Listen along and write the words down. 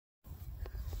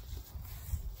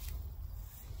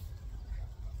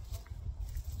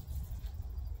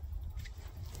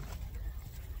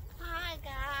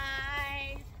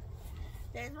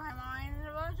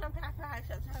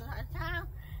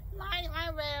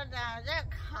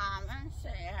comment,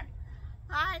 share.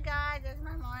 Hi guys, it's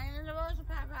my morning devotion.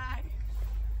 Bye-bye.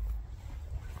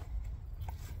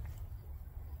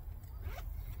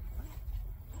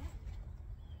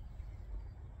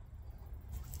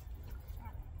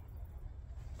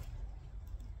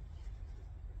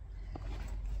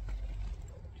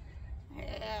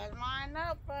 Here's my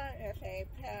notebook. It's a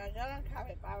paragraph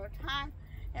copy by time.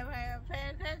 If I have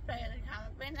paid this, please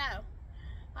comment below.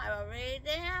 I will read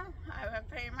them, I will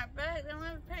pay my books, and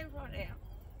I will pay for them.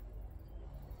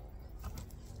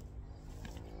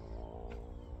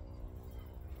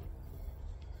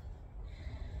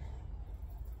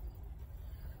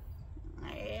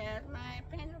 Here's my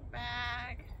pencil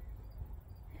bag.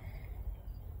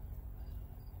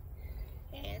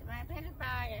 Here's my pencil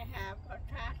bag. I have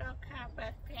potato,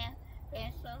 compass, pen,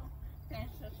 pencil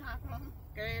sharpener,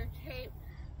 glue, tape,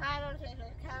 titles,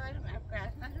 scissors, covers, map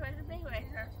grass, not the way to be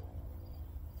erasers.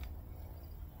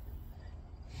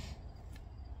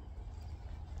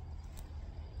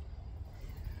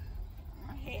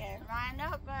 Here's my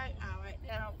notebook. I'll write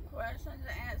down questions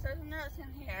and answers and notes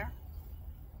in here.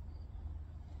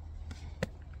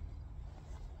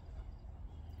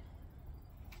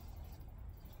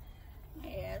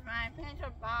 Here's my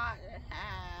pencil box. It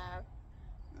have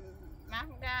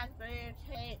marker guys, glue,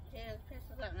 tape, scissors,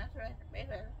 pencils, and that's the rest of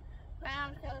it.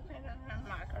 Crowns, color pencils, and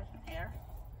markers in here.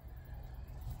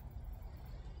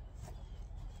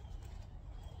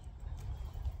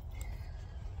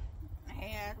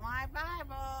 Here's my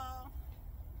Bible.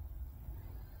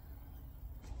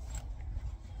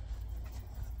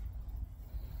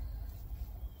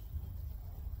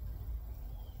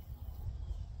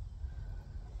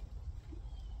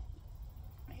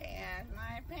 Here's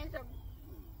my pencil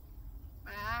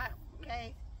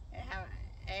case. They have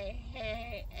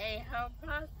a hole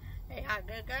plus, a hot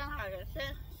good gun, hot good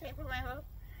staple label,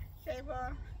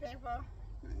 staple,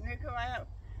 nickel out,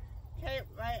 tape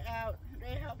right out,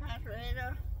 3-hole punch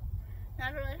razor,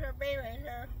 not razor, B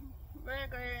razor,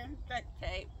 burger and duct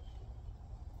tape.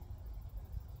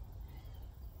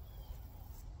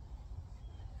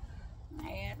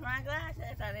 Here's my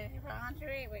glasses. I need to put on to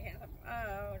read because I'm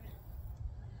old.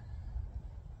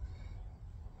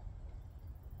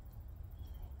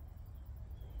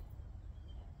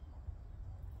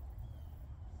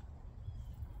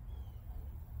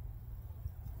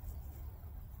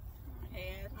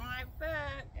 Here's my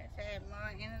book. It says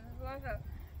Morning Devotionalday,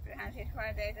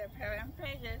 365 days of prayer and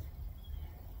pages.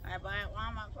 I buy at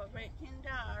Walmart for $15.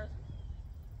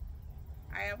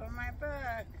 I open my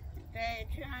book. Day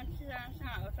 227,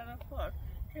 October 4th.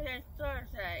 Today's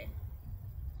Thursday.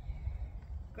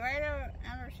 Greater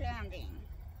understanding.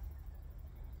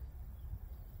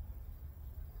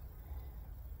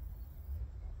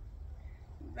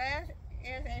 Blessed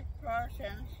is a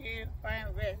person who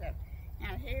finds wisdom,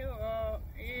 and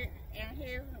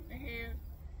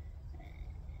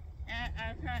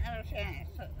understanding.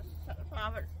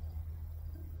 Proverbs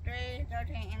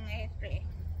 3:13 and 3.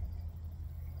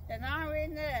 The more we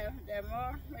know, the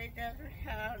more we just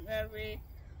have that we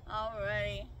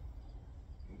already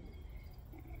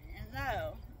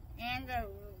know, and the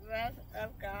rest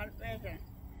of God's vision.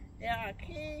 They are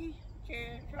key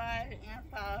to try and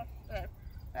follow steps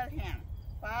with Him.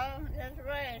 Follow this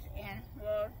race and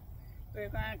we're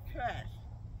going to trust.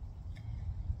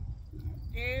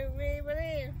 Do we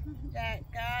believe that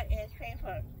God is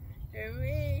faithful? Do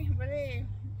we believe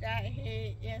that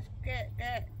He is good?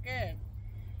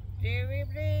 Do we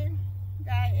believe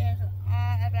that is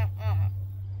all about all?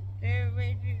 Do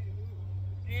we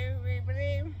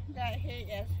believe that He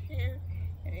is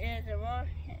who is the Lord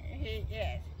He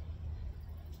is?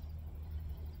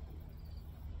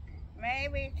 May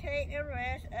we take the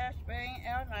risk of spending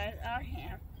our lives on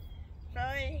Him, so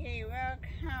He will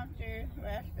come to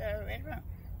rest the original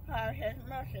part of His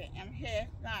mercy in His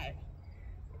life.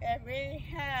 If we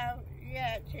have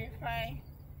yet to find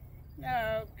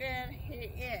how good He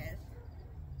is,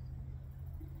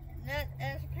 let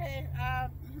us place our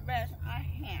best on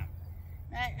Him.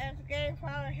 Let us give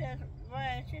follow His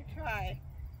way to try.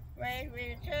 May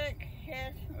we take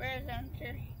His wisdom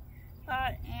to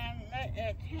heart and let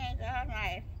it change our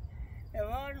life. The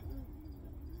world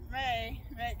may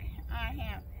look on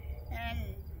Him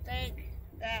and think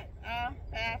that our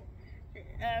path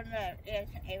of love is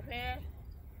a fair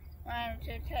one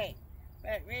to take,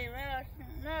 but we will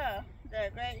know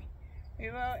the great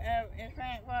reward of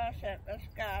eternal worship of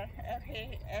God if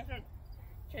He isn't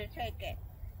to take it.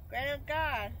 Greater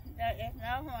God, there is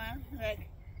no one like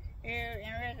you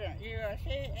in wisdom. You will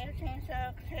see everything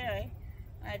so clearly.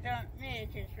 I don't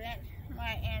need to spend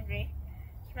my energy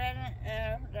spreading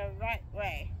of the right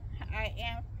way. I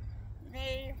am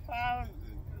need follow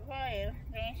for you.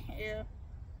 Thank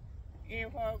you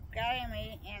for guiding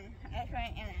me in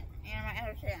excellence in my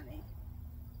understanding.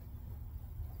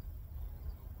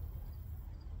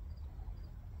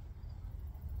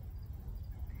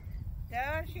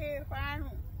 Those who find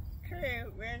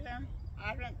true wisdom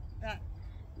often that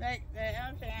they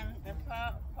understand the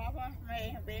purpose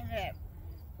may be lived,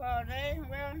 for they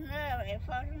will know a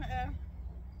portion of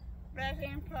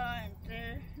blessing pouring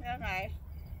through their lives,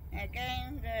 and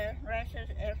gain the riches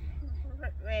of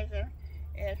wisdom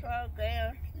is far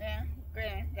greater than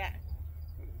grain that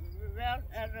wealth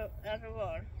of the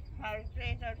world. Proverbs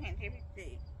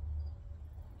 3:13-15.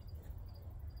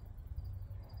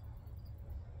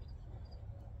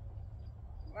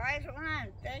 Wise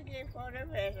one, thank you for the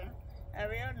wisdom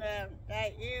of your love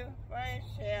that you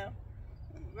first shall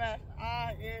rest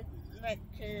all you look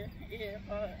to you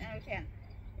for understanding.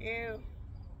 You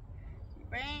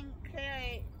bring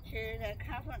clearly to the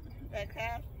comfort the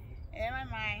clouds in my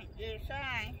mind. You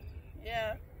shine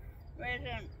your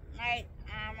wisdom light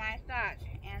on my thoughts,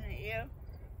 and you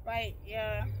bright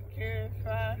your truth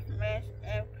for midst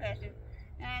of questions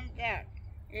and doubt.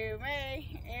 You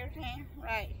made everything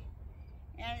right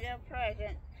in your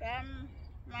presence. From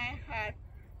my heart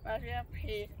was your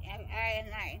peace, and I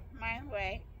ignite my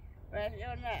way with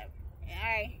your love.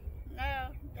 I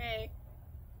know the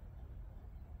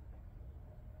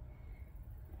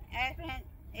accent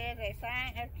is a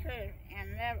sign of truth,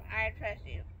 and love I trust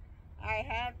you. I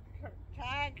have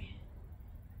tried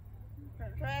to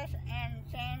trust and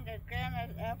seen the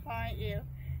goodness upon you,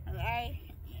 and I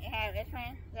have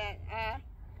experienced that all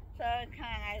so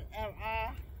kind of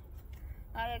all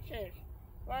other truths.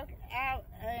 Work out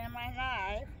in my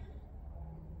life.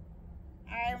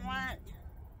 I want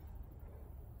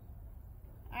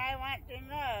to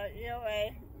know your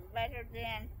way better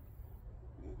than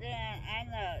I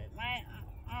know my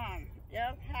own.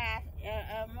 Your path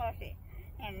of mercy,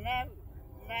 and never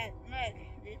let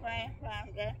refrain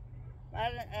from the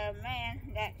burden of man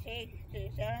that seeks to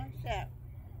save himself.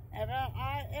 Above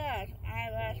all else, I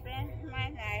will spend my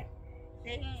life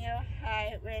seeking your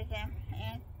high wisdom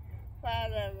and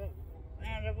follow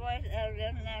and the voice of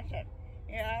your nature.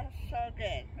 You are so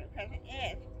good, because it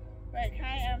is. What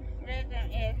kind of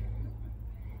wisdom is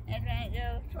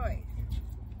your choice?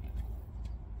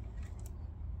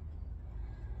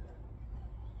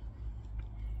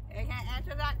 You can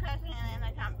answer that question in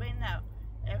the comment below.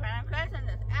 If any question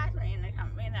is asked me in the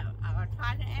comment below, I will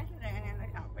try to answer them in the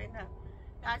comment below.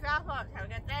 That's all, folks. Have a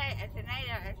good day. It's you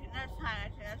later. It's you next time.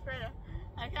 It's you next video.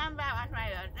 I come back with my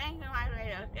video. Thank you, my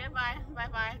video. Goodbye.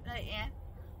 Bye-bye. The end.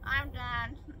 I'm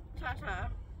done. Ta-ta.